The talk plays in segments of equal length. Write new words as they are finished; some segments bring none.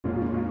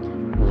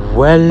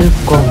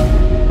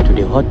Welcome to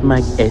the Hot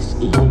Mic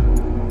SE.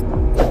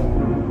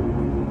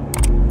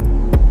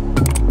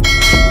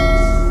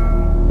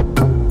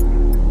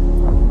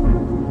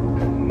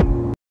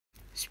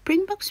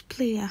 Springboks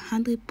player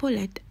Handre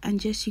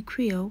and Jessie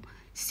Kriel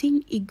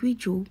sing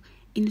igwigo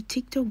in a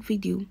TikTok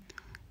video.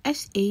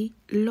 SA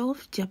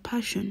loves their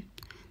passion.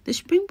 The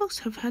Springboks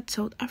have had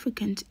South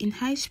Africans in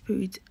high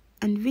spirits,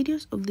 and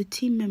videos of the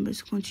team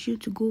members continue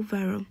to go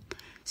viral.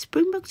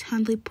 Springboks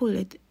Handre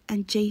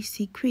and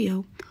Jessie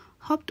Kriel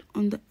hopped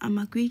on the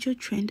igwigo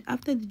trend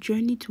after the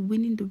journey to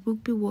winning the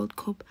Rugby World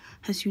Cup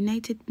has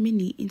united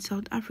many in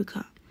South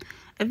Africa.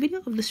 A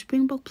video of the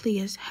Springbok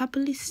players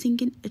happily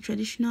singing a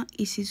traditional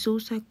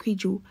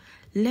igwigo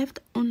left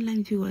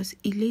online viewers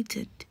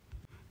elated.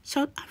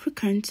 South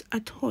Africans are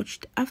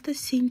touched after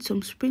seeing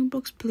some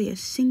Springboks players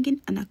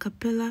singing an a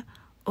cappella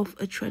of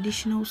a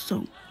traditional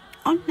song.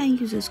 Online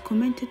users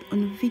commented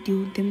on a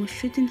video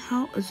demonstrating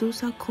how a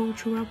Xhosa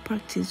cultural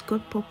practice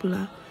got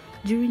popular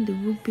during the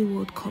Rugby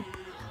World Cup.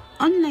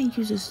 Online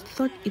users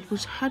thought it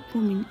was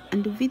heartwarming,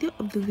 and the video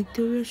of the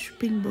victorious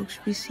Springboks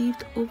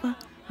received over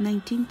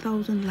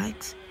 19,000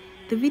 likes.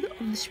 The video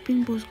of the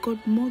Springboks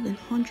got more than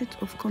hundreds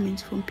of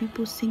comments from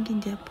people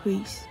singing their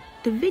praise.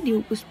 The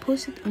video was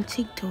posted on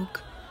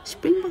TikTok.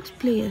 Springboks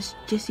players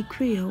Jessie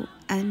Kriel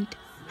and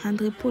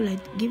Handre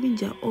giving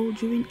their all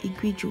during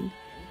igwigo.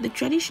 The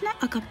traditional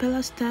a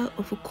cappella style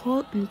of a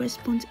call and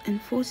response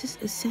enforces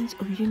a sense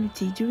of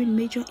unity during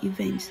major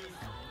events.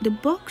 The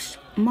box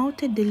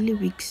mounted the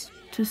lyrics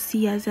to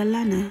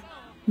Siyazalana,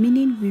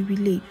 meaning we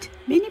relate.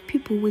 Many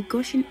people were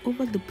gushing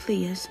over the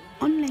players.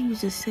 Online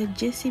users said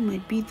Jessie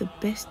might be the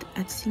best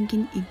at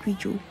singing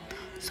igwigo.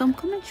 Some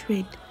comments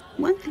read,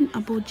 "One thing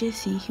about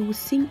Jessie, he will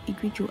sing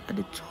igwigo at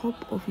the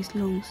top of his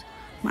lungs.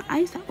 My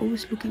eyes are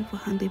always looking for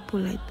Handre.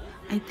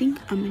 I think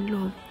I'm in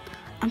love.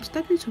 I'm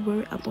starting to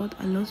worry about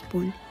a lost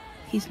bond.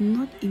 He's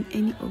not in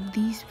any of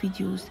these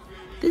videos.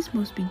 This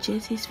must be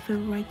Jessie's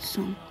favorite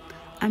song.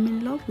 I'm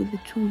in love with the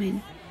two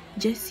men,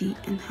 Jessie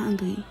and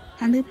Handre."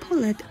 Handre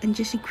and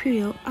Jessie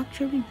Kriel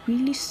actually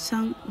really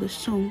sang the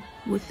song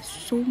with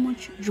so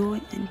much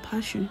joy and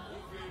passion.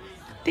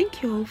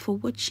 Thank you all for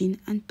watching,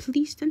 and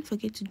please don't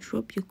forget to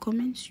drop your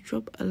comments,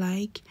 drop a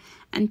like,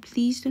 and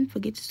please don't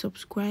forget to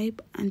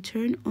subscribe and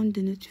turn on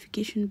the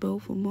notification bell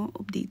for more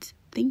updates.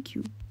 Thank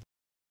you.